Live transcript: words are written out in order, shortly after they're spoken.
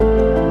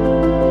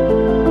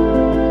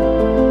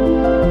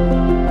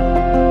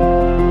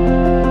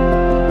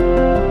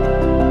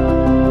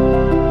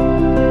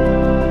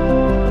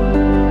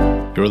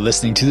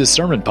listening to the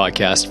Sermon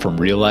Podcast from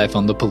Real Life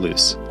on the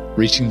Palouse,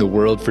 reaching the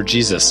world for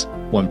Jesus,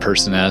 one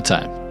person at a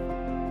time.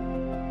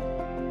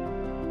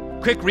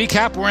 Quick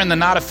recap, we're in the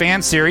Not a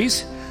Fan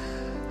series.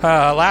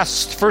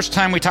 First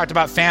time we talked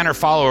about fan or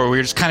follower, we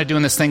were just kind of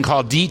doing this thing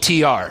called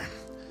DTR.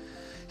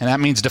 And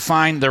that means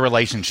define the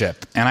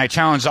relationship. And I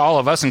challenged all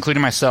of us,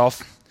 including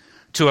myself,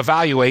 to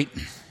evaluate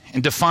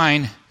and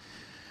define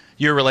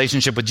your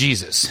relationship with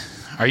Jesus.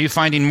 Are you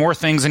finding more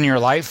things in your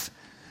life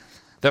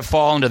that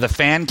fall into the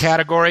fan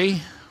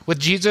category with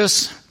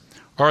Jesus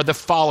or the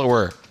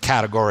follower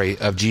category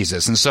of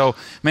Jesus? And so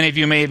many of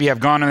you maybe have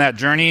gone on that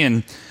journey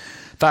and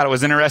thought it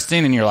was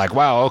interesting, and you're like,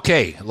 wow,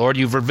 okay, Lord,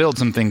 you've revealed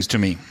some things to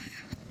me.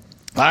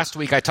 Last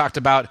week I talked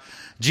about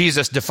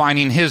Jesus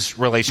defining his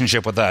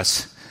relationship with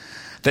us,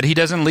 that he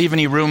doesn't leave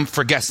any room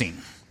for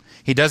guessing.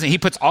 He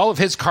puts all of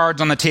his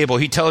cards on the table.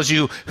 He tells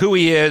you who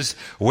he is,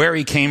 where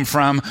he came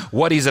from,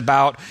 what he's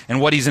about,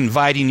 and what he's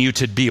inviting you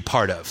to be a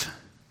part of.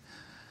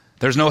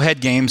 There's no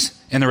head games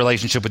in the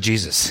relationship with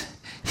Jesus.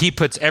 He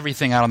puts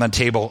everything out on the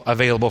table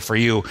available for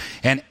you.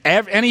 And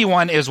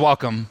anyone is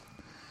welcome,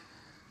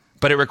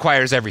 but it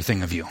requires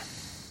everything of you.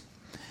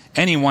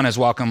 Anyone is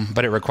welcome,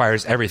 but it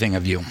requires everything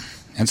of you.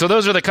 And so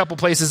those are the couple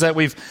places that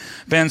we've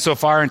been so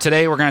far. And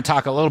today we're going to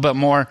talk a little bit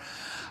more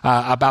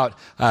about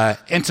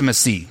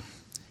intimacy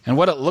and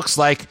what it looks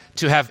like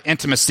to have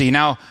intimacy.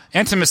 Now,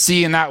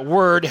 intimacy in that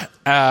word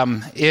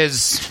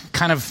is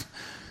kind of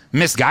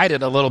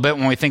misguided a little bit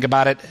when we think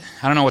about it.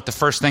 I don't know what the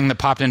first thing that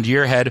popped into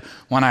your head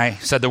when I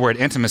said the word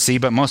intimacy,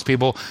 but most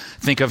people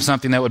think of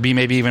something that would be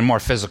maybe even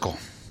more physical.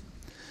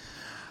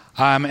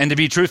 And to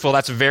be truthful,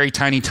 that's a very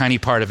tiny, tiny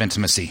part of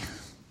intimacy.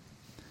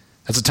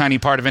 That's a tiny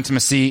part of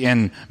intimacy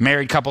in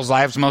married couples'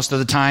 lives most of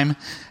the time.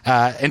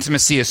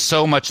 Intimacy is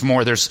so much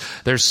more. There's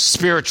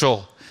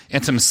spiritual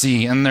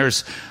intimacy, and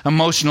there's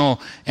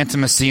emotional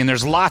intimacy, and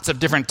there's lots of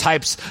different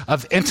types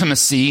of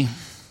intimacy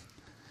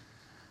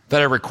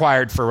that are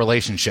required for a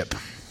relationship.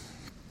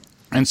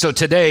 And so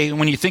today,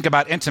 when you think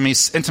about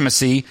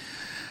intimacy,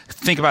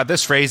 think about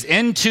this phrase: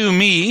 into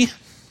me,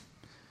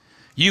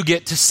 you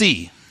get to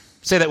see.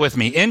 Say that with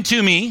me.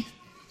 Into me,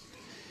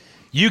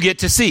 you get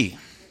to see.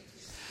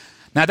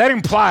 Now that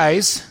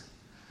implies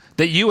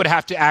that you would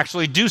have to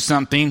actually do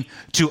something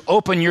to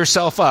open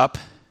yourself up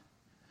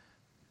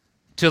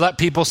to let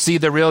people see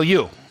the real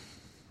you,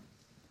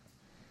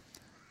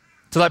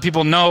 to let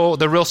people know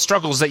the real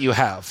struggles that you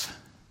have,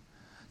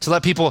 to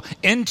let people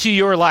into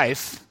your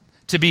life,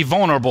 to be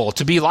vulnerable,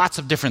 to be lots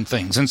of different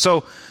things. And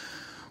so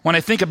when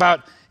I think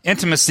about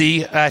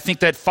intimacy, I think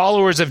that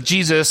followers of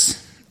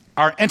Jesus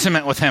are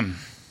intimate with him.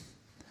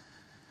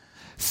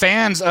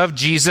 Fans of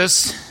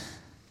Jesus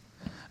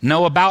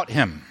know about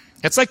him.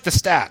 It's like the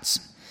stats.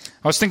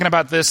 I was thinking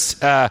about this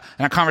in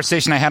a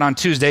conversation I had on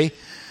Tuesday.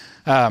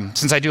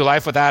 Since I do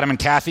life with Adam and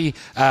Kathy,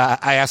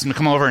 I asked them to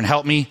come over and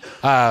help me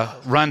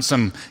run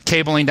some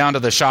cabling down to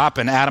the shop,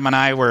 and Adam and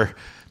I were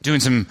doing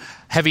some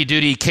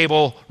heavy-duty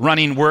cable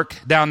running work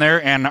down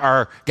there, and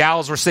our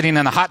gals were sitting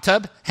in the hot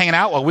tub hanging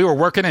out while we were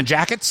working in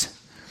jackets,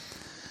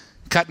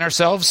 cutting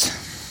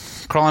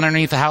ourselves, crawling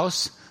underneath the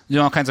house,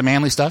 doing all kinds of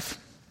manly stuff.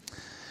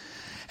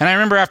 And I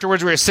remember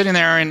afterwards we were sitting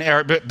there,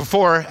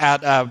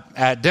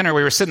 at dinner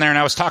we were sitting there, and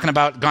I was talking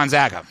about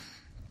Gonzaga,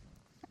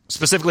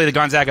 specifically the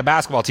Gonzaga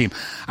basketball team.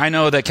 I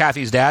know that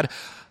Kathy's dad,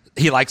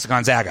 he likes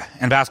Gonzaga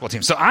and basketball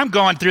team. So I'm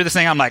going through this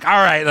thing. I'm like, all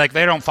right, like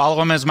they don't follow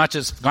him as much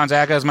as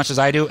Gonzaga as much as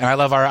I do. And I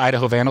love our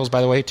Idaho Vandals,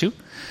 by the way, too,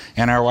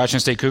 and our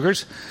Washington State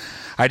Cougars.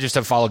 I just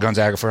have followed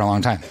Gonzaga for a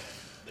long time.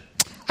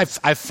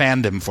 I've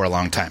fanned them for a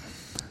long time.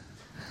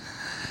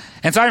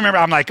 And so I remember,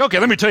 I'm like, okay,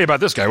 let me tell you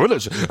about this guy. Well,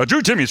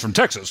 Drew Timmy's from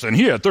Texas, and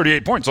he had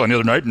 38 points on the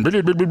other night, and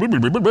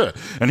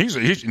he's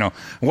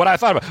what I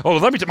thought about. Oh,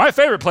 let me tell you, my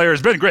favorite player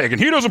is Ben Gregg,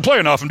 and he doesn't play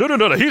enough,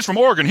 and he's from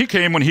Oregon. He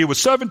came when he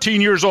was 17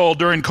 years old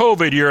during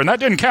COVID year, and that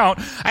didn't count.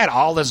 I had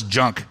all this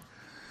junk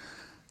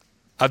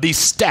of these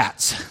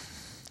stats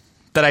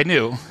that I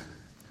knew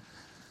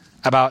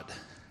about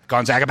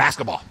Gonzaga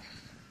basketball.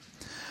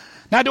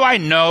 Now, do I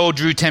know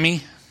Drew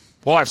Timmy?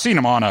 Well, I've seen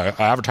him on an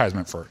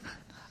advertisement for.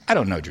 I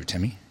don't know Drew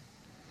Timmy.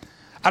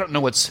 I don't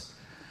know what's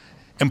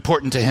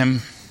important to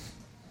him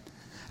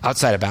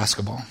outside of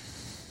basketball.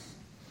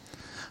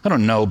 I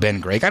don't know Ben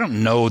Gregg. I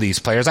don't know these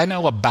players. I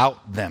know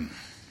about them.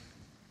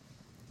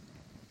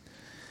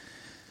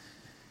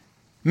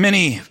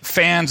 Many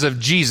fans of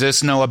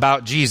Jesus know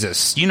about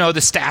Jesus. You know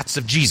the stats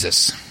of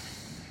Jesus.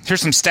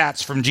 Here's some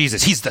stats from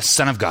Jesus. He's the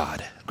Son of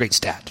God. Great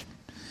stat.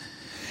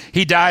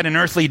 He died an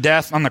earthly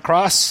death on the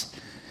cross.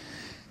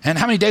 And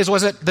how many days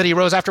was it that he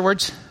rose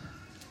afterwards?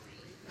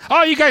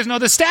 Oh, you guys know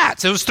the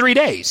stats. It was 3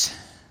 days.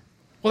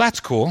 Well, that's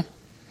cool.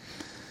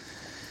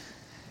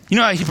 You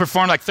know, he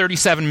performed like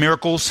 37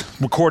 miracles,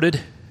 recorded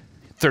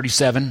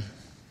 37,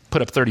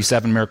 put up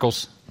 37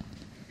 miracles.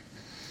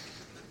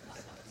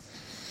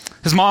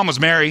 His mom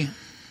was Mary.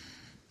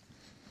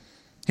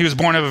 He was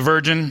born of a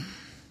virgin.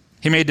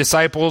 He made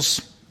disciples.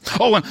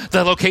 Oh, and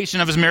the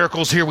location of his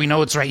miracles here, we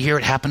know it's right here.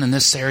 It happened in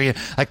this area.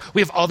 Like,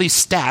 we have all these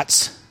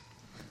stats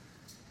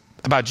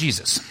about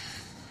Jesus.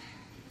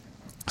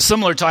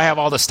 Similar to I have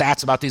all the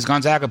stats about these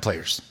Gonzaga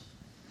players.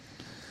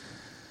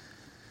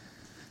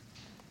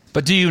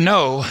 But do you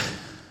know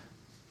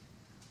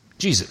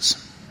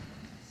Jesus?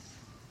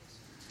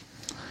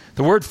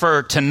 The word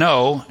for to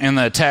know in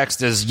the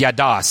text is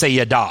yada. Say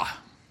yada.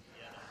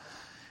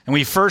 And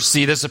we first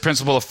see, this is the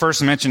principle of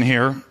first mention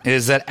here,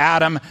 is that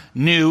Adam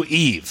knew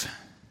Eve.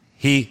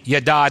 He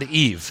yada'd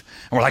Eve.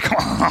 And we're like,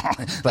 oh,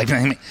 like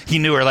he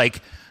knew her.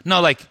 Like, no,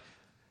 like,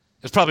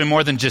 it's probably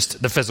more than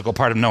just the physical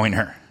part of knowing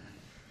her.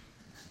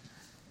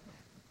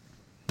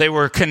 They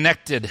were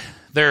connected.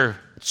 Their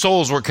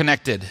souls were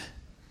connected.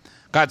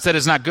 God said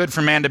it's not good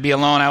for man to be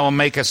alone. I will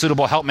make a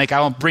suitable helpmate.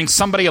 I will bring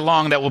somebody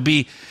along that will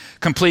be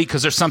complete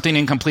because there's something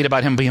incomplete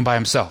about him being by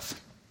himself.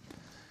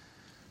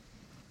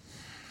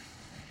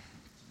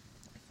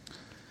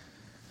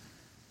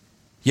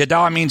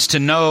 Yada means to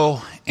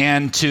know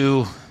and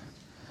to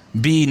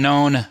be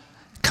known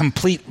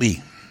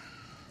completely.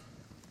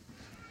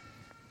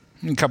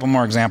 A couple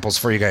more examples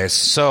for you guys.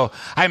 So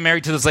I'm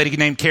married to this lady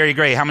named Carrie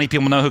Gray. How many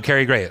people know who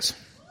Carrie Gray is?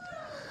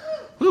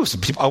 Ooh,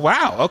 some people. Oh,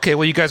 wow. Okay,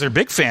 well, you guys are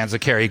big fans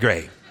of Carrie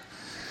Gray.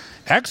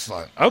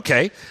 Excellent.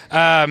 Okay.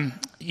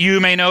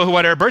 You may know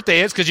what her birthday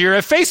is because you're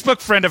a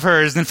Facebook friend of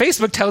hers, and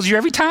Facebook tells you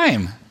every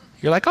time.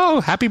 You're like, oh,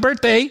 happy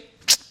birthday.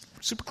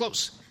 Super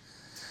close.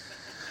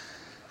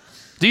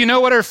 Do you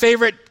know what her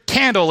favorite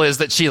candle is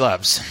that she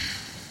loves?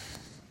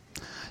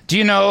 Do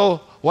you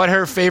know what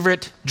her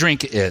favorite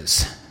drink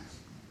is?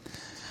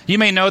 You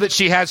may know that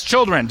she has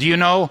children. Do you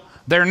know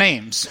their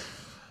names?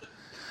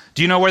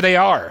 Do you know where they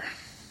are?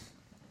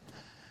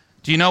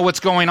 Do you know what's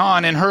going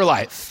on in her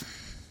life?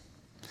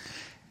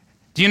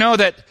 Do you know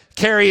that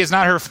Carrie is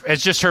not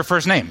it's just her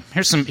first name?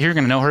 You're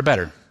going to know her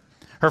better.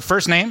 Her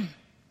first name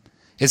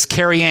is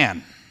Carrie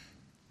Ann.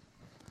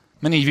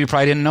 Many of you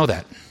probably didn't know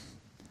that.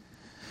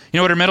 You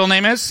know what her middle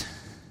name is?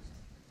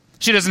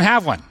 She doesn't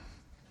have one.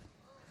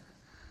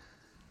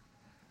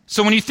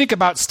 So when you think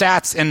about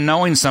stats and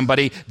knowing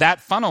somebody, that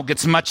funnel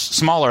gets much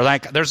smaller.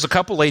 Like there's a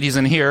couple ladies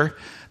in here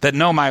that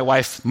know my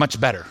wife much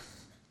better.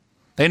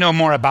 They know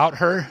more about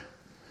her.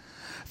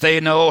 They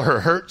know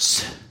her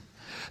hurts.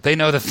 They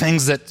know the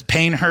things that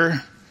pain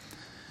her.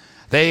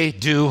 They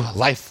do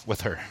life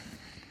with her.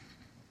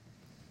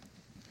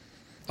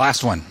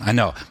 Last one, I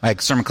know. My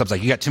sermon club's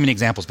like, you got too many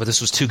examples, but this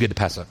was too good to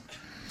pass up.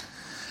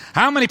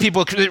 How many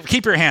people,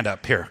 keep your hand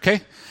up here, okay?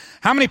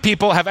 How many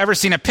people have ever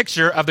seen a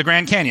picture of the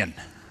Grand Canyon?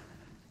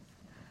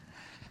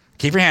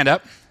 Keep your hand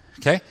up,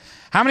 okay?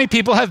 How many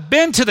people have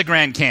been to the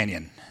Grand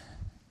Canyon?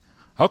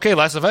 Okay,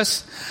 less of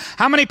us.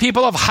 How many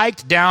people have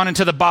hiked down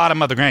into the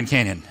bottom of the Grand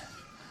Canyon?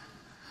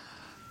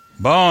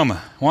 Boom.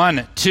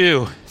 1,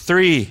 2,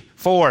 3,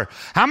 4.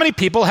 How many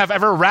people have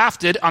ever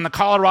rafted on the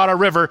Colorado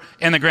River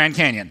in the Grand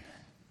Canyon?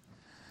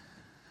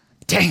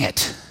 Dang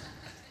it.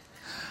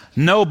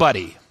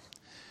 Nobody.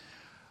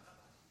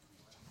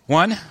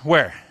 One,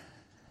 where?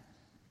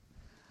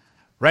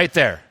 Right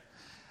there.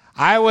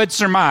 I would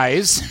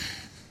surmise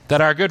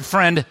that our good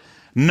friend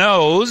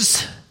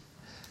knows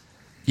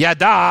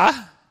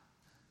Yada,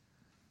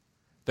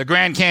 the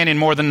Grand Canyon,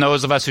 more than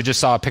those of us who just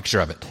saw a picture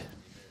of it.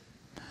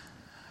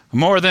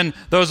 More than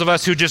those of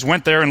us who just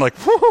went there and like,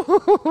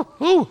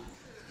 whoo.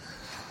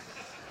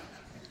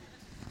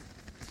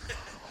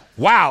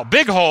 Wow,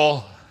 big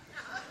hole.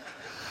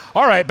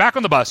 All right, back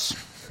on the bus.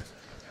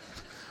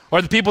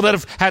 Or the people that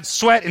have had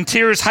sweat and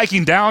tears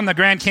hiking down the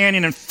Grand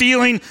Canyon and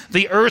feeling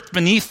the earth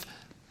beneath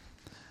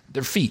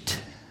their feet.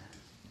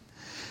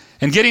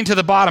 And getting to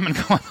the bottom and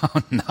going,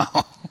 oh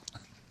no.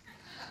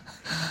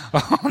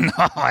 Oh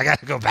no, I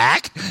got to go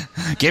back?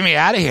 Get me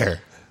out of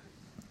here.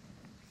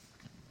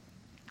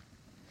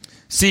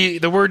 See,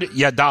 the word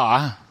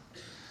yada,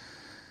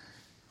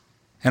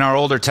 in our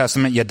Older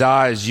Testament,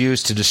 yada is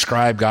used to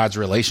describe God's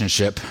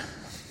relationship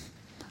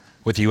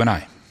with you and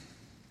I.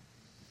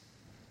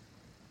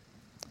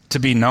 To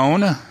be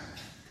known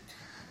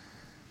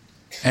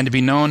and to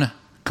be known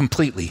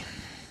completely.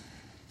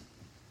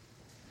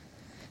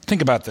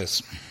 Think about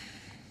this.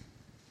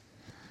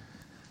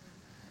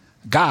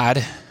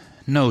 God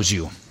knows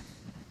you.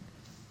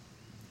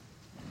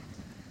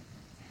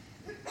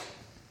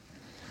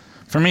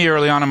 For me,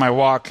 early on in my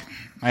walk,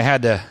 I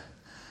had to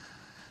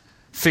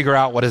figure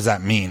out, what does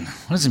that mean?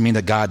 What does it mean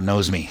that God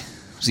knows me?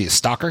 Is he a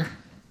stalker?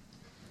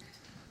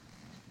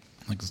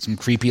 Like some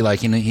creepy, like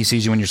he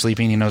sees you when you're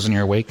sleeping, he knows when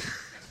you're awake?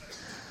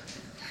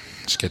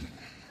 Just kidding.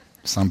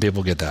 Some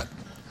people get that.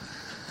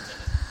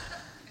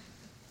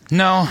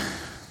 No.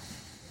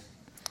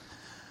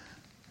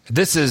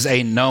 This is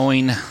a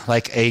knowing,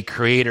 like a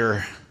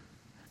creator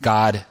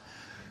God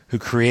who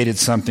created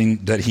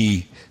something that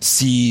he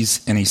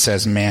sees and he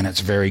says, man, it's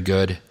very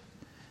good.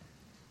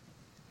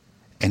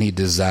 And he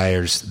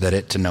desires that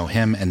it to know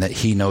him and that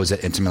he knows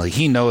it intimately.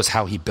 He knows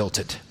how he built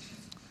it.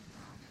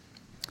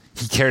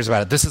 He cares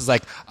about it. This is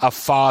like a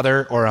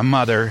father or a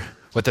mother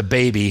with a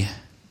baby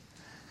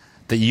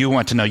that you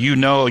want to know. You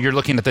know, you're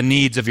looking at the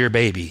needs of your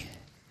baby.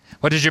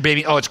 What is your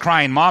baby? Oh, it's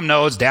crying. Mom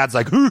knows. Dad's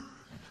like, like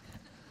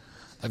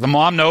the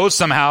mom knows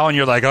somehow, and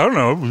you're like, I don't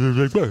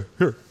know.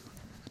 Here.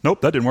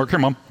 Nope, that didn't work. Here,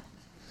 Mom.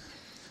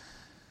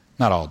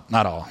 Not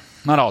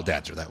all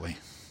dads are that way.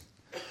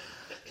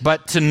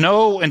 But to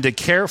know and to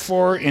care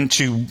for and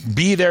to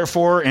be there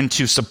for and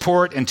to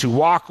support and to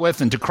walk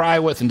with and to cry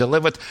with and to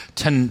live with,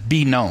 to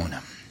be known.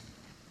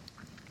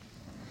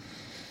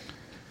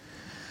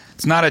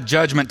 It's not a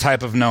judgment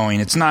type of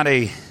knowing. It's not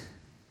a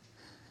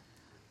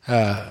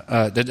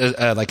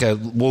like a,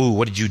 whoa,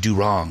 what did you do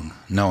wrong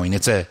knowing.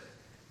 It's a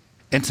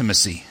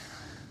intimacy.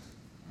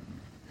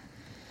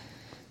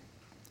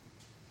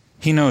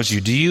 He knows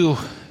you. Do you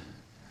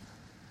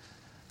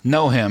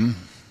know him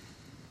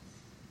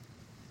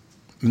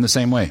in the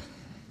same way?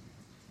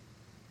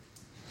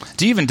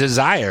 Do you even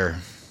desire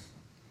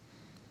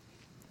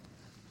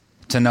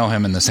to know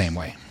him in the same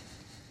way?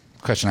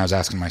 Question I was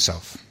asking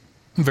myself.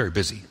 I'm very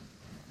busy.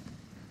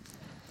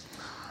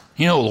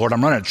 You know, Lord,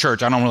 I'm running a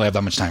church. I don't really have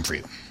that much time for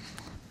you.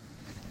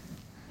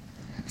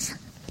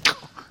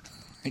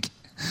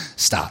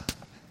 Stop.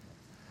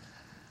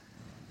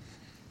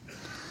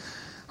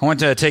 I want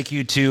to take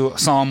you to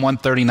Psalm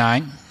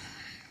 139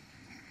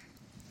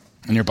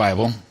 in your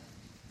Bible.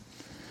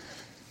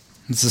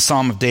 It's the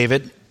Psalm of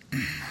David.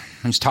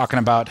 He's talking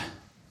about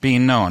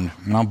being known.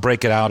 And I'll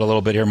break it out a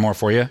little bit here more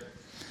for you.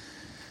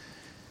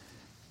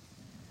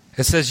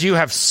 It says, you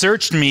have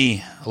searched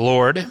me,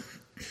 Lord.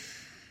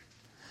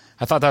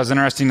 I thought that was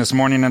interesting this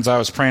morning as I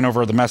was praying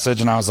over the message,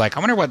 and I was like,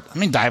 let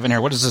me dive in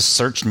here. What does this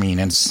search mean?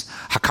 And it's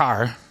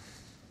hakar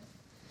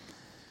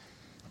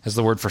is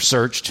the word for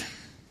searched.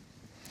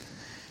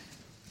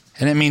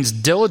 And it means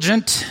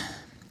diligent,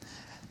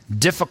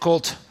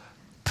 difficult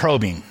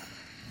probing.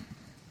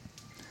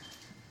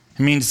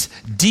 It means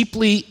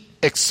deeply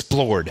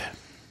explored.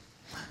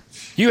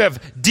 You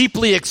have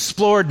deeply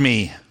explored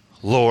me,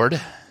 Lord.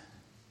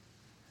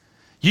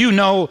 You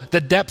know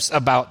the depths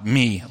about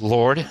me,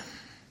 Lord. It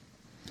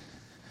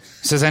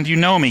says, and you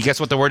know me. Guess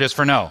what the word is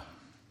for know?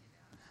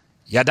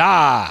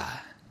 Yada.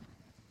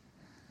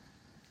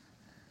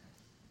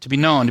 To be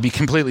known, to be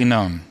completely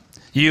known.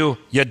 You,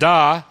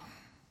 yada,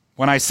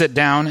 when I sit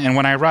down and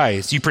when I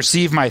rise. You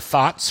perceive my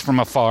thoughts from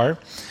afar.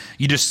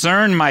 You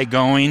discern my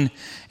going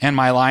and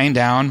my lying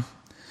down.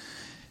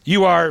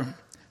 You are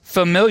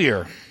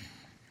familiar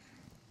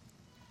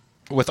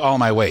with all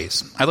my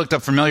ways. I looked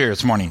up familiar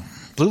this morning.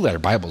 Blue Letter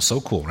Bible is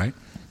so cool, right?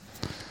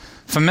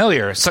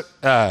 Familiar. It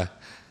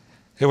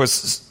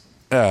was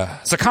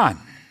Sakan.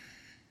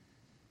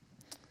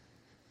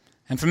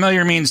 And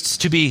familiar means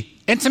to be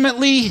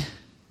intimately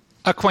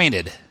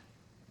acquainted.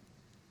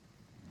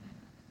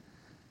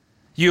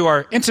 You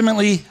are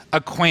intimately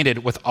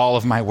acquainted with all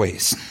of my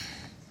ways.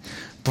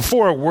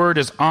 Before a word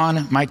is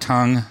on my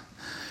tongue,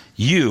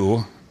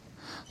 you,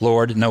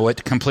 Lord, know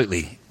it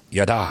completely.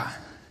 Yada.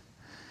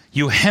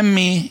 You hem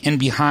me in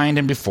behind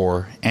and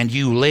before, and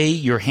you lay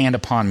your hand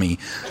upon me.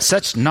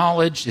 Such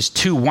knowledge is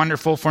too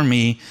wonderful for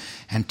me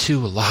and too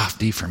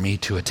lofty for me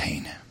to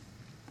attain.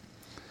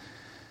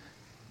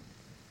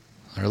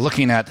 We're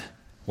looking at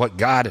what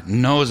God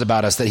knows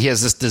about us, that he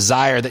has this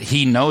desire that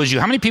he knows you.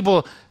 How many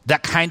people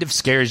that kind of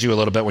scares you a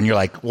little bit when you're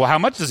like, well, how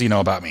much does he know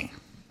about me?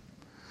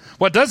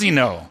 What does he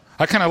know?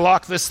 I kind of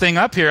lock this thing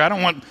up here. I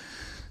don't want,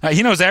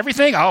 he knows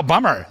everything? Oh,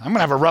 bummer. I'm going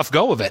to have a rough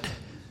go of it.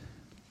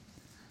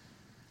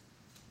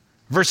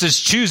 Versus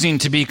choosing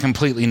to be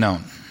completely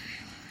known.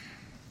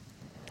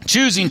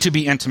 Choosing to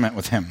be intimate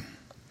with him.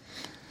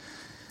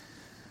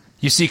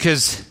 You see,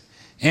 because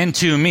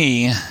into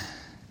me,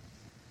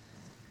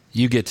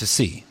 you get to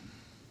see.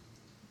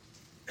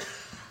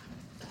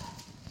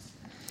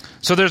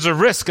 So there's a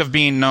risk of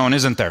being known,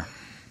 isn't there?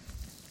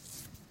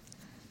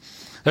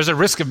 There's a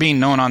risk of being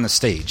known on the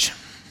stage.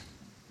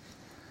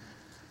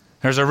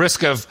 There's a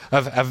risk of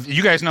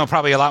you guys know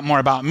probably a lot more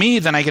about me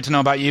than I get to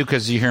know about you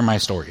because you hear my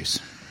stories.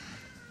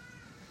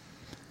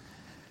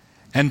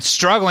 And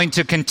struggling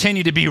to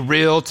continue to be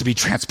real, to be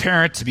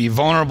transparent, to be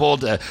vulnerable,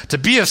 to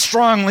be a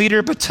strong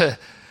leader, but to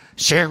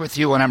share with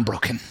you when I'm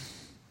broken.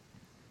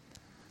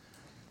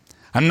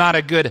 I'm not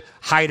a good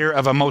hider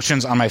of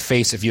emotions on my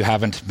face if you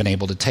haven't been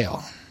able to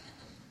tell.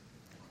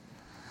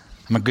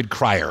 I'm a good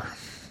crier.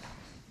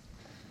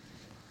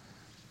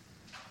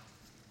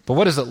 But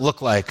what does it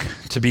look like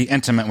to be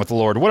intimate with the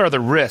Lord? What are the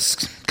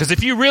risks? Because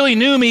if you really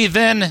knew me,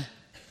 then ...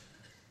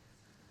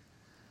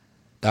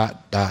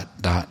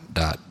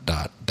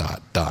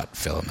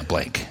 fill in the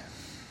blank.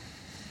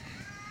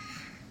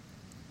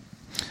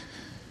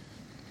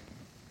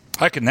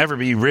 I could never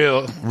be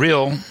real.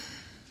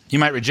 You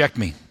might reject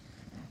me.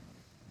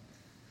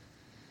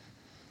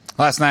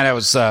 Last night I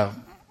was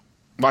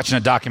watching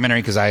a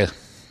documentary because I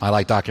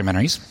like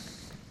documentaries.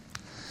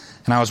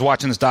 And I was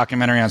watching this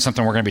documentary on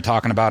something we're going to be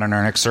talking about in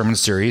our next sermon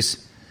series.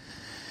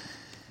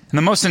 And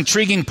the most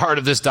intriguing part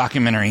of this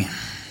documentary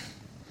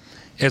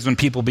is when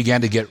people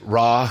began to get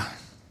raw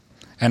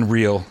and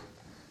real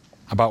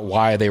about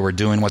why they were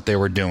doing what they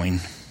were doing.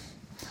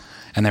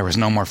 And there was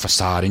no more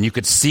facade. And you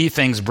could see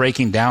things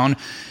breaking down,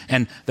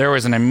 and there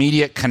was an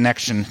immediate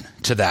connection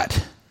to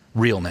that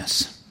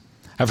realness.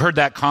 I've heard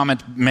that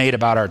comment made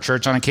about our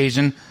church on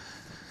occasion,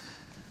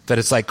 that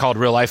it's like called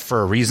Real Life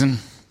for a reason,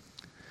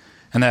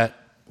 and that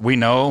we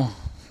know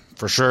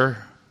for sure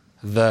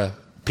the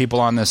people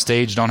on this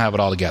stage don't have it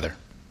all together.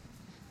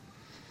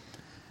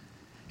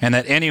 And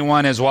that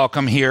anyone is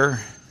welcome here,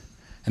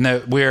 and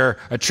that we're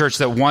a church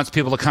that wants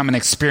people to come and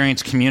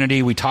experience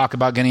community. We talk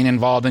about getting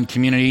involved in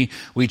community.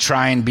 We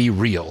try and be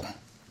real.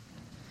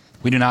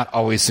 We do not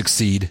always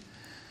succeed,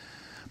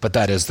 but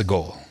that is the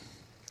goal.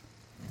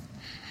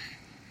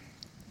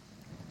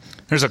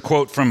 There's a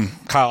quote from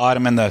Kyle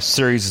Ottoman. The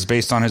series is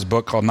based on his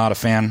book called Not a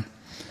Fan.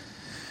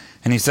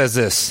 And he says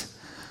this: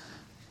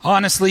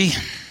 honestly,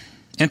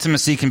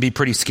 intimacy can be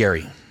pretty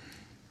scary.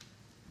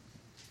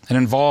 It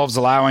involves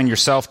allowing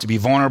yourself to be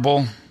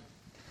vulnerable,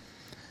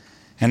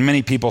 and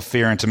many people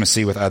fear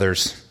intimacy with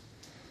others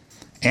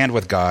and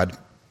with God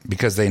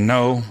because they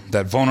know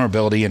that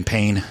vulnerability and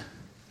pain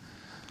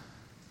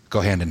go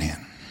hand in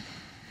hand.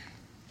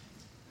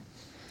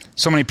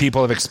 So many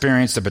people have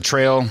experienced a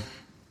betrayal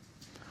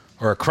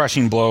or a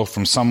crushing blow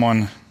from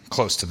someone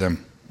close to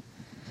them.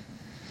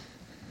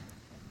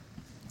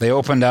 They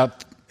opened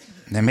up,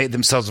 they made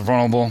themselves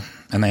vulnerable,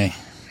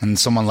 and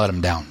someone let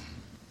them down.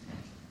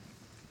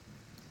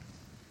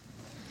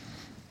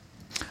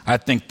 I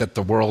think that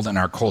the world and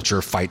our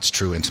culture fights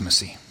true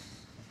intimacy.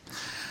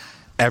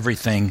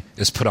 Everything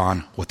is put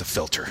on with a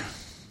filter.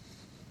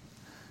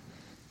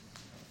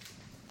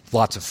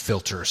 Lots of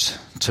filters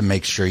to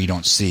make sure you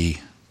don't see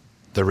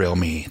the real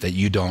me, that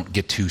you don't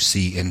get to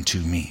see into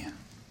me.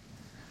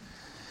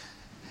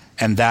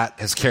 And that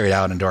has carried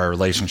out into our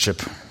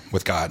relationship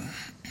with God.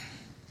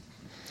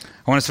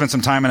 I want to spend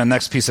some time in the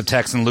next piece of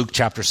text in Luke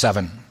chapter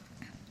 7.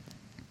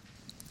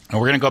 And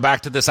we're going to go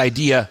back to this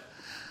idea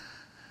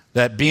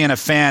that being a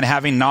fan,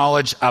 having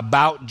knowledge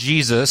about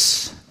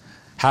Jesus,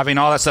 having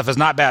all that stuff is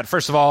not bad.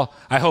 First of all,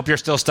 I hope you're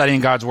still studying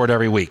God's Word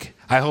every week.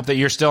 I hope that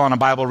you're still on a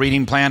Bible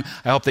reading plan.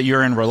 I hope that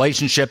you're in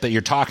relationship, that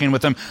you're talking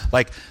with Him.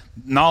 Like,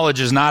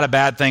 knowledge is not a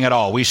bad thing at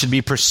all. We should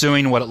be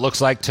pursuing what it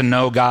looks like to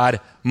know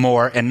God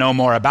more and know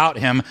more about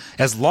Him,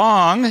 as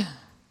long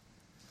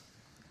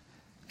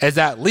as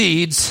that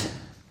leads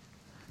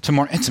to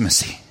more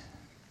intimacy.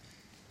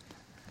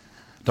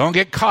 Don't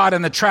get caught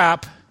in the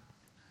trap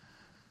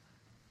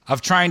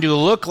of trying to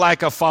look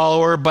like a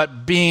follower,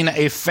 but being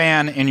a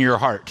fan in your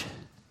heart.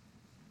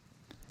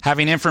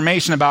 Having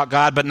information about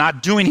God, but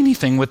not doing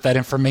anything with that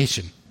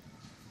information.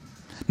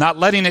 Not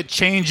letting it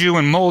change you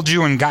and mold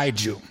you and guide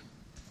you.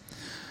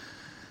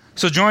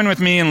 So join with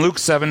me in Luke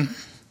 7.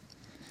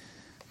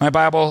 My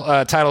Bible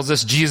titles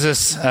this,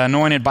 Jesus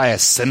Anointed by a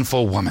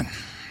Sinful Woman.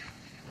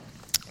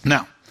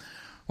 Now,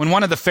 when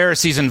one of the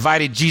Pharisees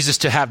invited Jesus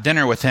to have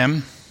dinner with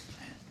him,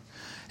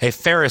 a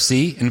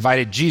Pharisee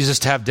invited Jesus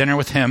to have dinner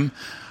with him.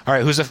 All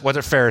right, what's a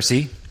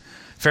Pharisee?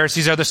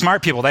 Pharisees are the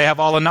smart people. They have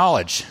all the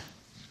knowledge,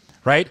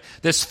 right?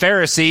 This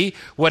Pharisee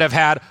would have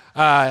had,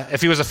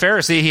 if he was a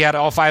Pharisee, he had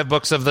all 5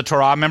 books of the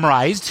Torah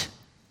memorized.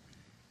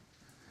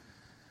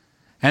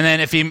 And then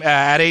if he,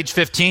 at age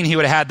 15, he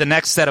would have had the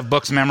next set of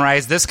books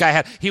memorized. This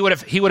guy he would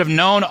have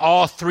known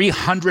all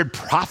 300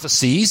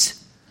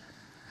 prophecies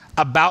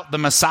about the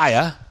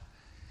Messiah.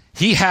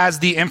 He has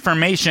the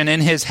information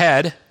in his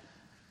head.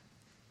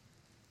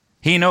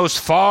 He knows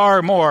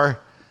far more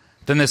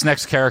than this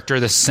next character,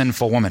 this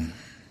sinful woman.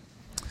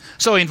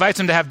 So he invites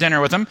him to have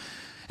dinner with him,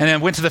 and then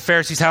went to the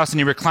Pharisee's house, and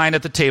he reclined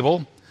at the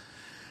table.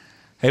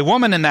 A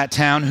woman in that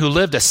town who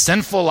lived a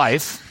sinful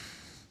life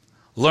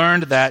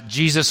learned that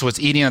Jesus was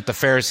eating at the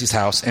Pharisee's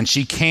house, and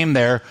she came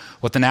there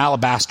with an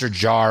alabaster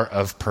jar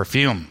of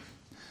perfume.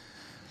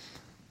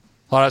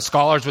 A lot of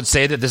scholars would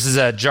say that this is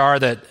a jar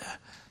that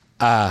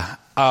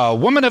a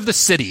woman of the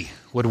city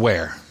would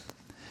wear.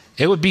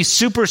 It would be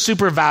super,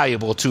 super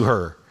valuable to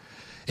her.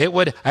 It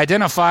would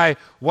identify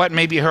what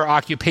maybe her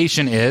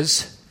occupation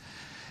is,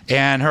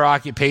 and her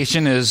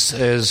occupation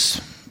is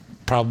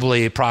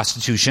probably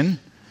prostitution.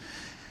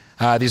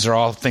 These are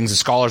all things the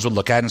scholars would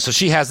look at. And so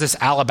she has this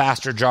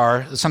alabaster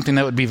jar, something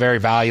that would be very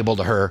valuable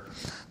to her,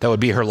 that would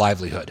be her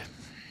livelihood.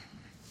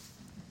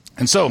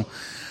 And so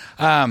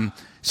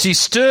she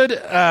stood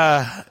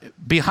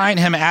behind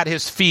him at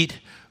his feet,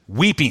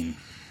 weeping.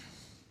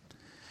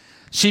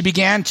 She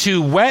began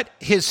to wet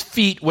his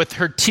feet with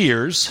her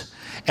tears,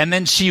 and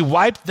then she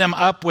wiped them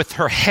up with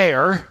her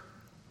hair.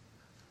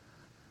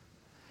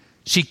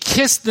 She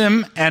kissed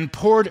them and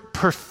poured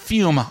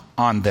perfume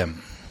on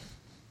them.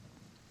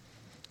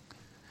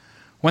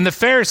 When the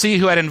Pharisee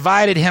who had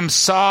invited him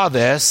saw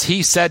this,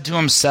 he said to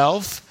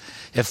himself,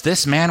 if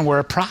this man were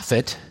a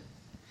prophet,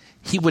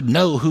 he would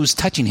know who's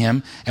touching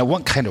him and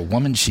what kind of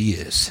woman she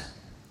is.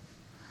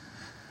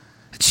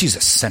 She's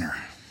a sinner.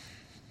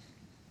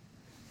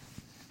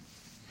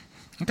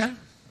 Okay.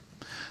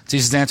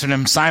 Jesus answered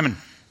him, Simon,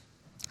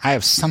 I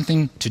have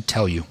something to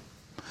tell you.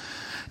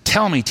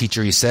 Tell me,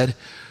 teacher, he said.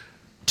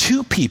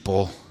 2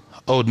 people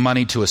owed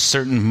money to a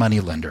certain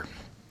money lender.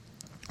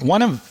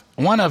 One of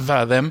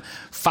them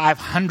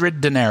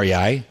 500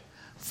 denarii,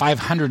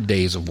 500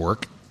 days of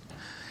work,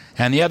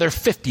 and the other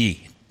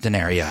 50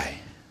 denarii.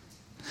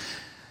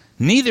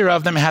 Neither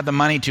of them had the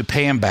money to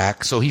pay him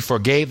back, so he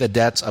forgave the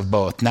debts of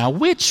both. Now,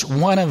 which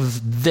one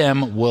of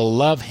them will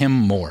love him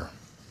more?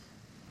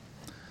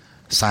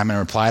 Simon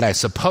replied, I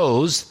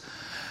suppose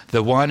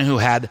the one who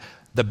had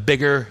the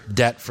bigger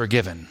debt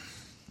forgiven.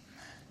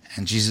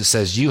 And Jesus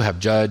says, you have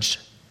judged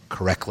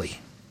correctly.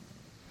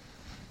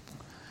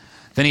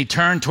 Then he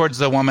turned towards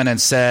the woman and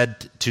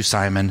said to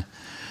Simon,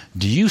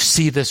 do you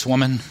see this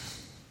woman?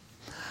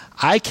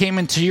 I came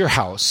into your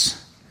house.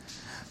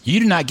 You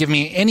did not give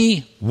me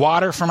any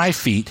water for my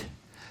feet,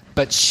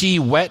 but she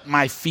wet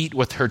my feet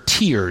with her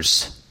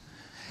tears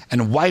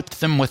and wiped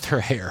them with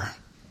her hair.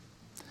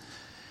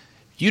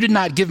 You did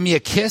not give me a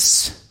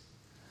kiss,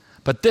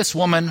 but this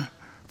woman,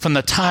 from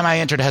the time I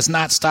entered, has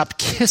not stopped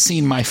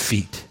kissing my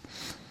feet.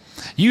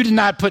 You did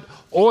not put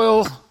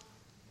oil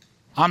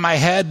on my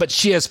head, but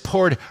she has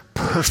poured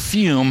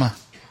perfume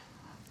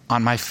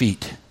on my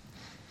feet.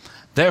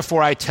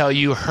 Therefore, I tell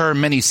you, her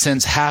many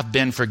sins have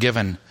been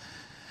forgiven,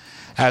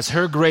 as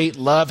her great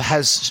love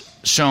has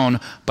shown.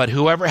 But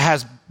whoever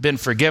has been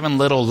forgiven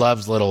little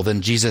loves little.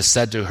 Then Jesus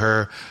said to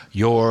her,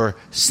 your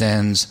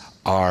sins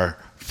are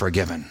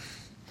forgiven.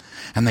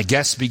 And the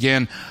guests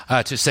began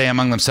to say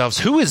among themselves,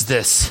 who is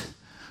this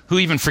who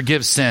even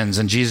forgives sins?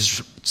 And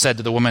Jesus said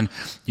to the woman,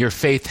 your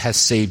faith has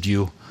saved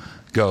you.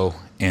 Go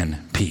in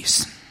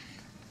peace.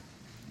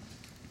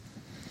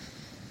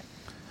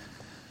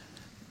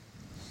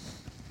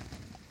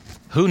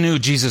 Who knew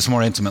Jesus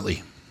more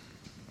intimately?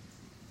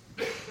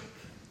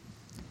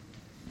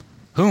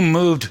 Who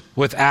moved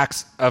with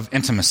acts of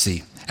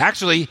intimacy?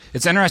 Actually,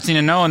 it's interesting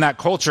to know in that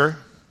culture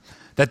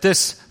that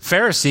this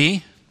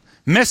Pharisee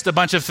missed a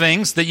bunch of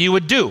things that you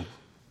would do.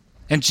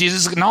 And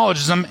Jesus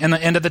acknowledges them in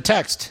the end of the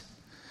text.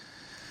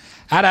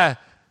 At a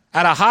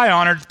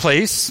high-honored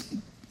place,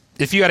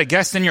 if you had a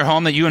guest in your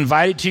home that you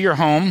invited to your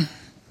home,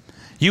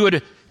 you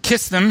would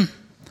kiss them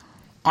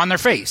on their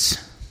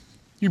face.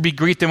 You'd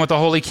greet them with a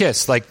holy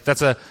kiss. Like,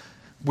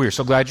 we're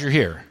so glad you're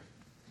here.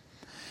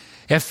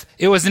 If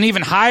it was an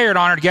even higher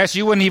honored guest,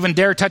 you wouldn't even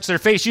dare touch their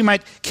face. You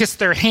might kiss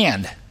their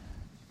hand.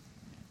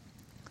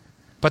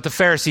 But the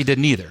Pharisee did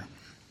neither.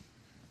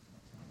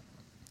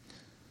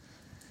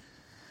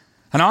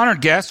 An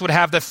honored guest would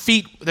have their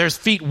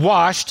feet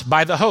washed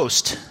by the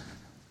host.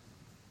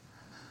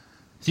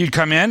 So you'd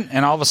come in,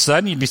 and all of a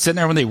sudden, you'd be sitting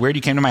there when they weird.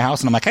 You came to my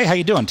house, and I'm like, hey, how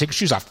you doing? Take your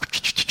shoes off.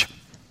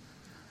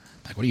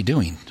 Like, what are you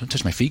doing? Don't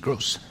touch my feet.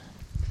 Gross.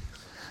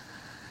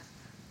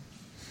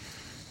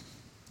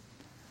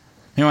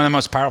 You know, one of the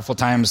most powerful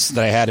times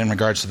that I had in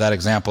regards to that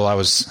example, I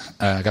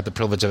got the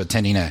privilege of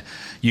attending a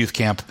youth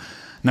camp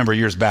a number of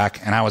years back,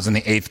 and I was in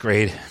the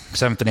 7th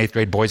and 8th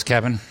grade boys'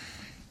 cabin.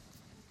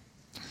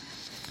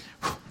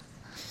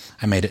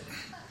 I made it.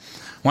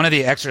 One of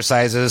the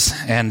exercises,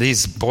 and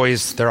these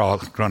boys, they're all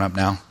grown up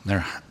now.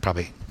 They're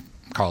probably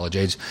college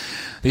age.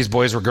 These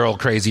boys were girl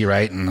crazy,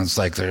 right? And it's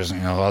like there's a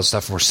lot of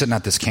stuff. We're sitting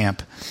at this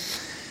camp,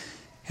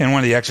 and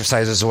one of the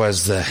exercises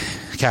was the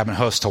cabin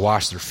host to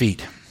wash their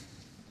feet.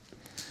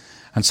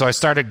 And so I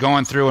started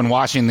going through and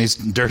washing these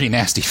dirty,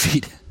 nasty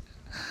feet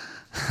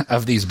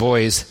of these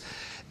boys.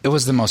 It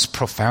was the most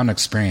profound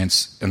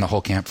experience in the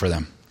whole camp for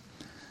them.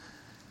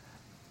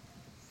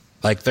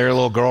 Like their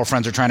little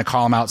girlfriends are trying to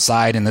call them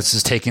outside, and this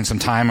is taking some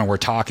time, and we're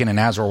talking, and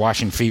as we're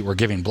washing feet, we're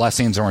giving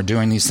blessings, and we're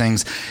doing these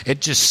things.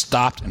 It just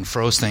stopped and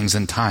froze things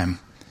in time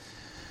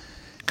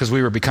because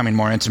we were becoming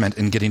more intimate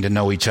and getting to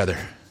know each other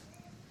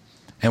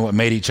and what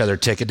made each other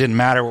tick. It didn't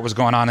matter what was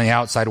going on in the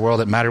outside world.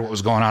 It mattered what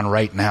was going on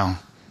right now.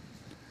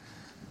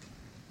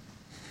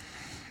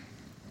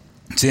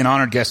 See, an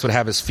honored guest would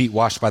have his feet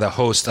washed by the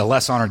host. A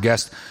less honored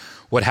guest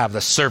would have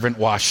the servant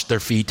wash their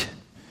feet,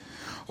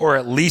 or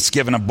at least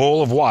given a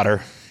bowl of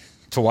water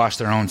to wash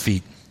their own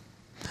feet.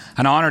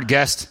 An honored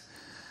guest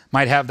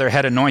might have their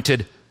head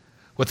anointed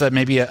with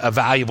maybe a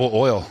valuable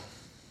oil.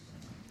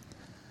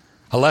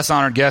 A less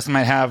honored guest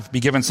might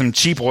be given some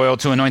cheap oil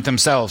to anoint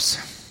themselves.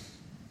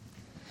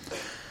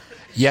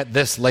 Yet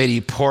this lady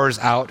pours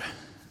out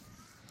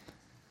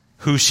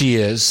who she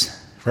is,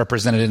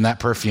 represented in that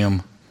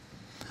perfume,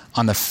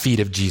 on the feet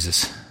of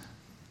Jesus.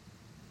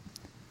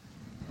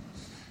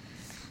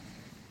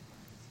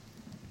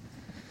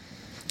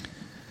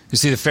 You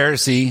see, the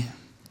Pharisee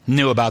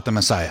knew about the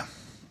Messiah,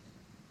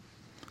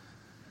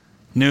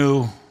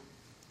 knew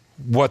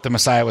what the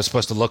Messiah was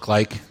supposed to look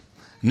like,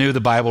 knew the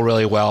Bible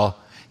really well.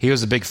 He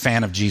was a big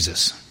fan of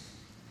Jesus.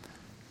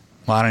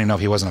 Well, I don't even know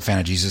if he wasn't a fan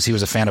of Jesus. He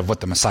was a fan of what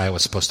the Messiah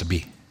was supposed to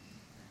be.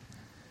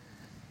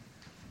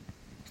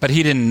 But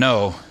he didn't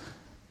know.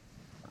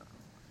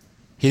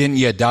 He didn't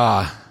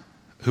yada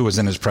who was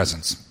in his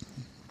presence.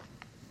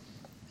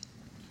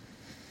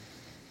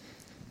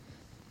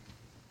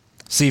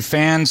 See,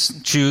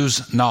 fans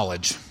choose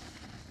knowledge.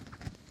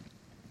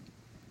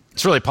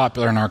 It's really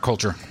popular in our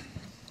culture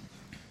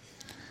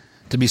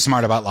to be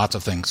smart about lots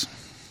of things.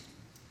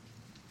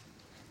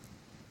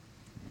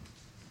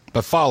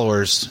 But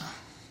followers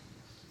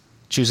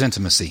choose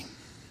intimacy.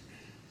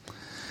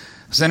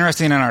 It's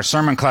interesting in our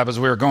sermon club as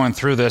we were going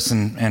through this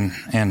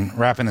and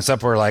wrapping this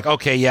up, we're like,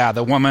 okay, yeah,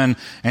 the woman,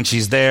 and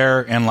she's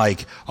there, and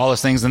like all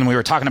those things. And then we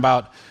were talking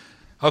about,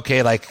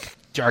 okay, like,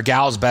 are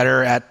gals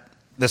better at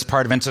this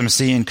part of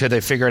intimacy, and could they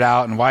figure it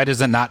out? And why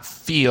does it not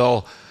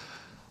feel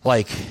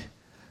like,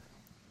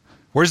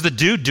 where's the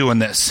dude doing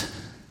this?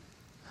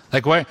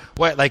 Like what,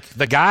 like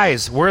the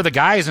guys, we're the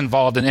guys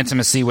involved in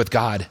intimacy with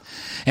God.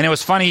 And it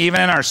was funny,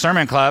 even in our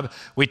sermon club,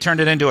 we turned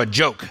it into a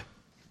joke.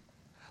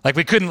 Like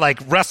we couldn't like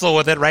wrestle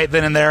with it right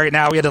then and there.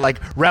 Now we had to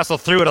like wrestle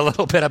through it a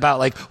little bit about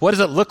like, what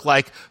does it look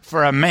like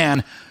for a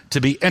man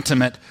to be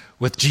intimate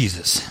with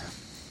Jesus?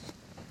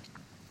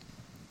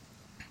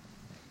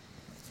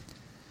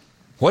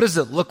 What does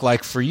it look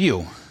like for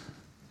you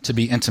to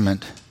be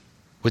intimate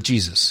with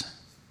Jesus?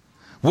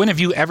 When have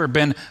you ever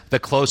been the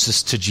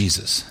closest to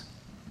Jesus?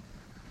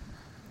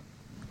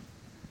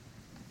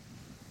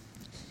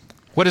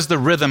 What is the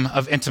rhythm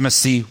of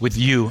intimacy with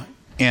you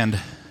and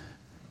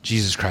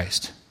Jesus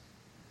Christ?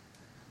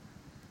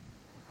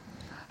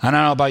 I don't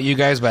know about you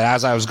guys, but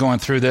as I was going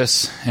through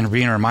this and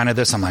being reminded of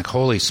this, I'm like,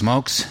 holy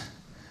smokes.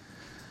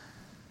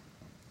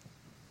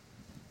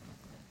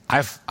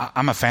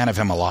 I'm a fan of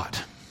him a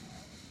lot.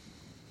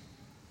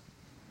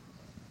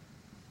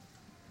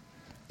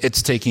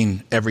 It's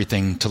taking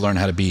everything to learn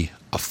how to be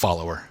a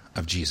follower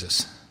of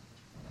Jesus.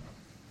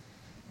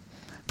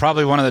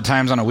 Probably one of the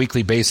times on a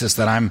weekly basis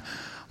that I'm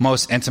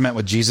most intimate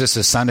with Jesus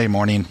is Sunday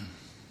morning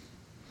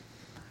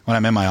when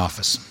I'm in my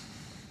office.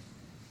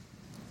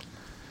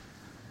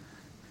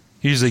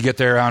 Usually get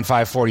there around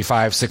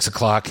 5:45, 6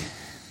 o'clock,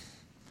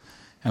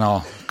 and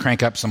I'll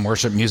crank up some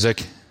worship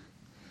music.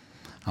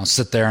 I'll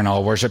sit there and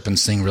I'll worship and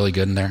sing really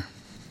good in there.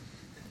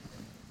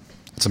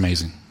 It's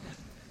amazing.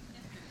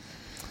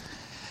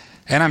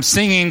 And I'm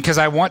singing because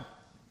I want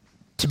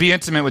to be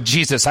intimate with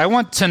Jesus. I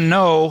want to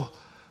know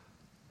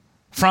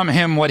from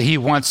him what he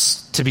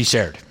wants to be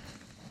shared.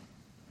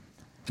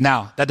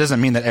 Now, that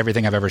doesn't mean that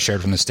everything I've ever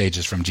shared from the stage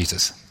is from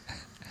Jesus.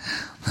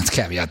 Let's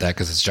caveat that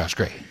because it's Josh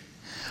Gray.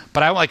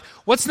 But I'm like,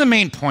 what's the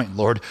main point,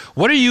 Lord?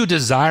 What are you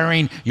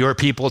desiring your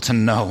people to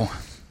know?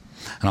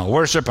 And I'll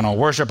worship and I'll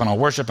worship and I'll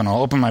worship and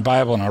I'll open my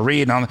Bible and I'll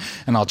read and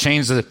I'll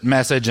change the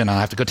message and I'll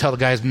have to go tell the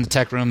guys in the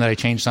tech room that I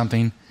changed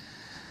something.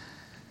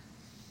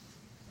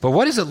 But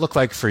what does it look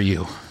like for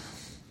you?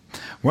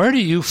 Where do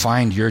you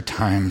find your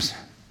times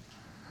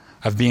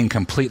of being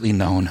completely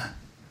known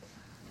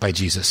by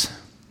Jesus?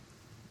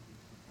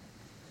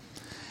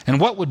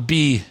 And what would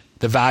be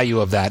the value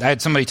of that? I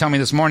had somebody tell me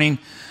this morning,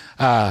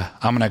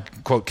 I'm going to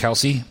quote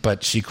Kelsey,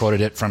 but she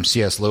quoted it from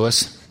C.S.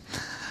 Lewis,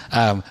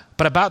 but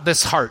about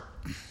this heart.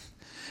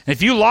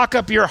 If you lock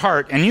up your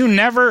heart and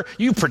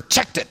you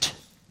protect it,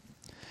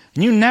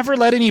 and you never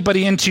let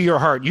anybody into your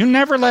heart, you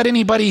never let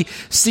anybody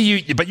see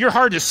you, but your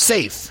heart is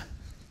safe.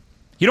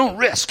 You don't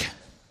risk.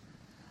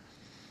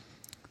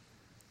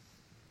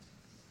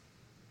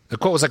 The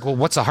quote was like, well,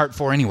 what's a heart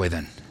for anyway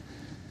then?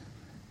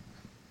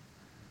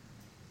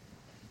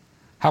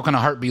 How can a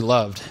heart be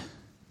loved?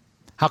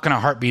 How can a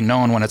heart be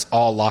known when it's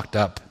all locked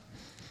up?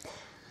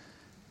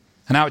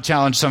 And I would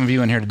challenge some of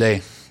you in here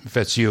today, if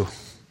it's you.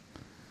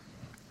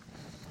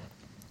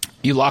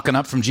 You locking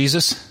up from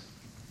Jesus?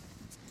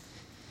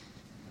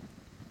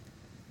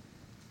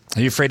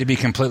 Are you afraid to be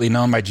completely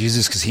known by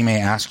Jesus because he may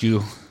ask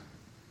you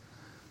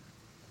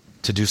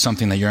to do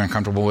something that you're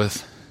uncomfortable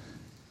with?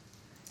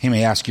 He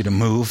may ask you to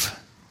move,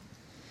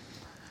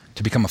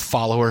 to become a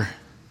follower.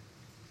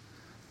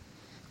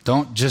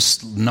 Don't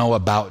just know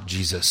about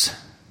Jesus.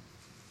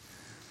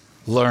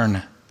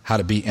 Learn how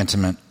to be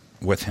intimate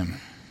with him.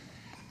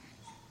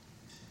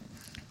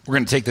 We're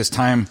going to take this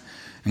time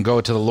and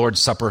go to the Lord's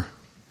Supper.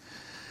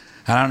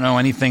 I don't know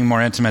anything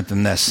more intimate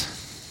than this.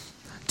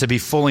 To be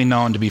fully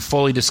known, to be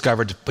fully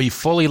discovered, to be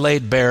fully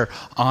laid bare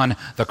on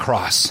the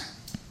cross.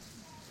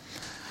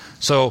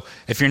 So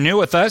if you're new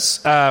with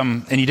us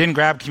and you didn't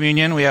grab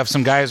communion, we have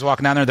some guys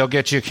walking down there. They'll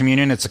get you a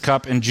communion. It's a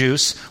cup and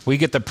juice. We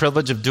get the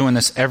privilege of doing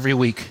this every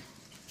week.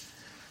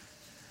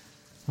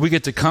 We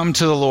get to come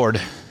to the Lord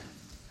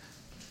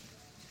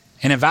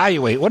and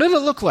evaluate. What did it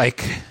look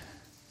like?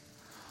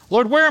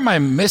 Lord, where am I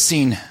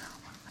missing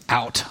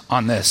out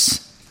on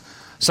this?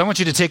 So I want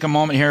you to take a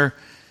moment here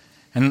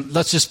and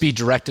let's just be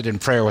directed in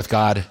prayer with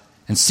God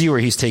and see where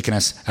he's taken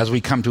us as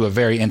we come to a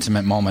very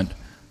intimate moment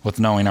with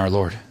knowing our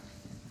Lord.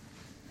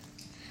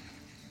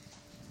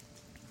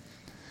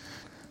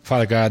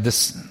 Father God,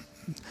 this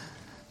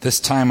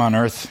time on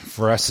earth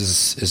for us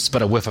is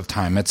but a whiff of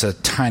time. It's a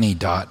tiny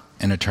dot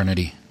in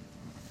eternity.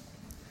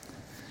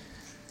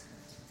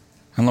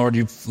 And Lord,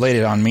 you've laid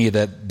it on me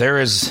that there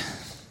is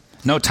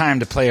no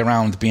time to play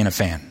around with being a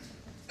fan.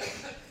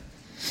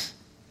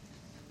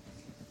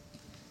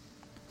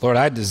 Lord,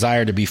 I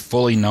desire to be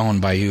fully known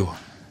by you.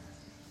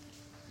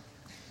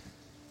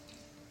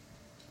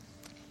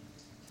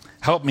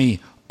 Help me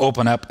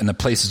open up in the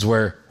places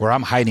where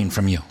I'm hiding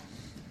from you.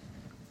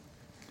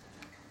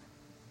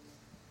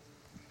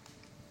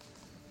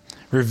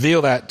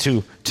 Reveal that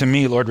to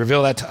me, Lord.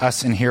 Reveal that to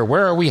us in here.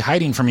 Where are we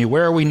hiding from you?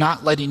 Where are we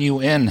not letting you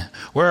in?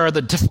 Where are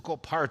the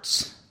difficult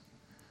parts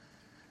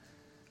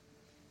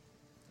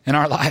in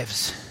our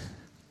lives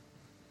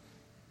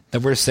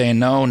that we're saying,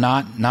 no,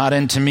 not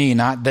into me,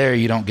 not there,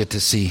 you don't get to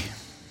see?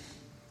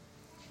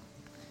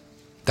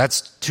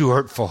 That's too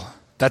hurtful.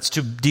 That's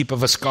too deep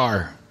of a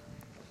scar.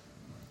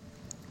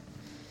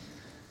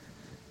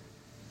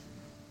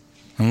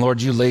 And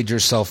Lord, you laid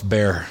yourself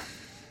bare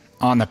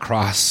on the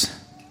cross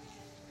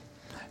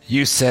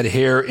You said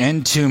here,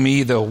 into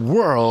me the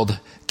world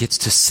gets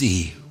to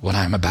see what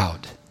I'm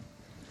about.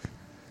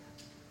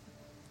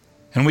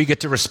 And we get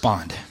to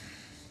respond.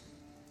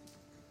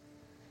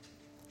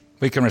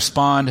 We can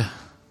respond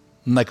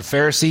like a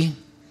Pharisee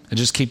and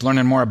just keep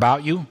learning more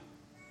about you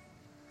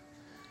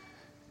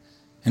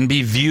and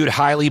be viewed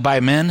highly by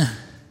men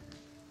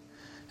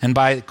and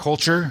by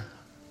culture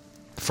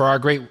for our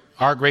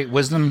great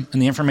wisdom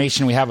and the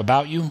information we have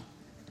about you.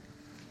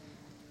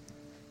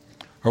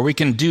 Or we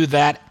can do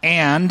that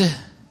and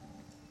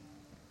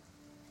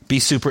be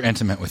super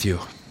intimate with you,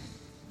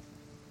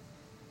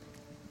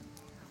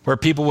 where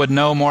people would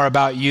know more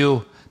about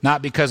you,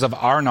 not because of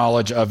our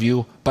knowledge of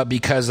you, but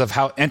because of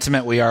how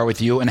intimate we are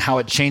with you and how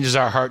it changes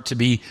our heart to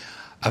be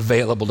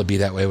available to be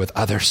that way with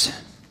others.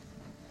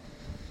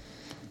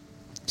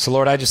 So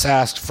Lord, I just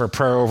asked for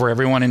prayer over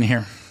everyone in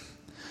here,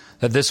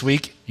 that this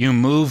week you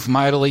move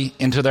mightily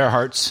into their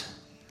hearts,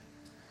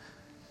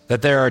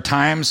 that there are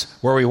times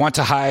where we want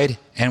to hide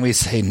and we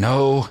say,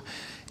 no,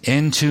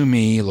 into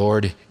me,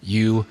 Lord,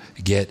 you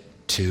get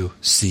to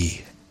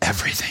see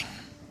everything.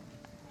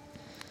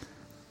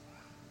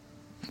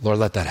 Lord,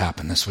 let that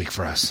happen this week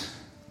for us.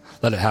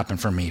 Let it happen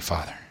for me,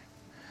 Father.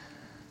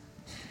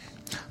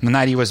 On the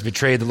night he was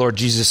betrayed, the Lord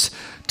Jesus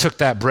took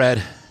that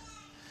bread,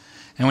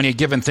 and when he had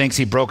given thanks,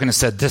 he broke it and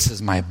said, this is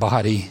my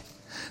body.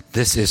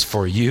 This is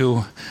for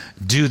you.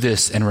 Do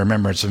this in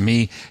remembrance of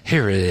me.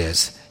 Here it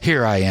is.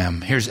 Here I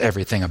am. Here's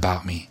everything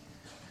about me.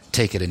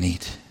 Take it and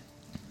eat.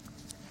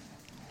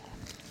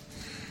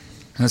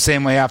 In the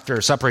same way,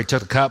 after supper, he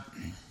took the cup,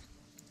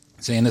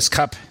 saying, this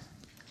cup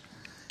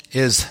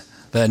is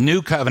the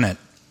new covenant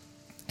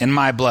in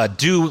my blood.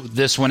 Do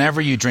this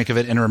whenever you drink of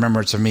it in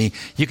remembrance of me.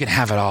 You can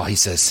have it all, he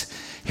says.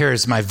 Here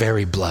is my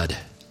very blood.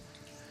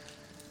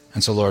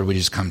 And so, Lord, we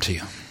just come to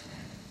you.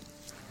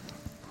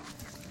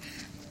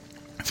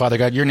 Father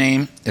God, your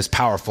name is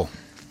powerful.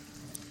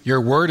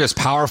 Your word is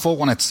powerful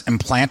when it's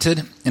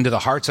implanted into the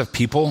hearts of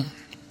people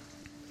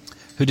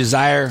who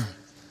desire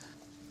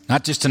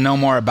not just to know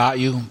more about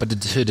you, but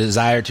to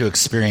desire to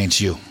experience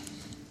you.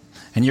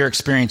 And your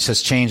experience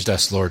has changed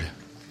us, Lord.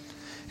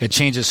 It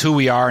changes who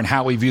we are and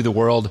how we view the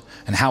world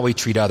and how we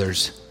treat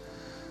others.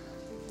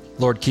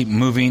 Lord, keep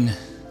moving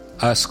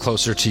us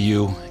closer to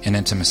you in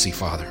intimacy,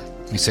 Father.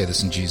 We say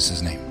this in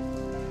Jesus' name.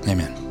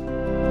 Amen.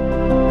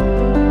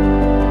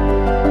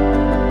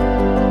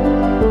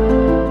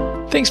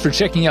 Thanks for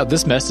checking out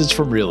this message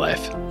from Real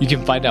Life. You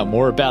can find out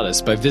more about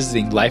us by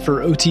visiting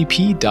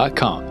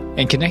liferotp.com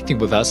and connecting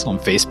with us on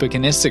Facebook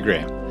and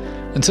Instagram.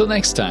 Until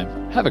next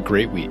time, have a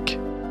great week.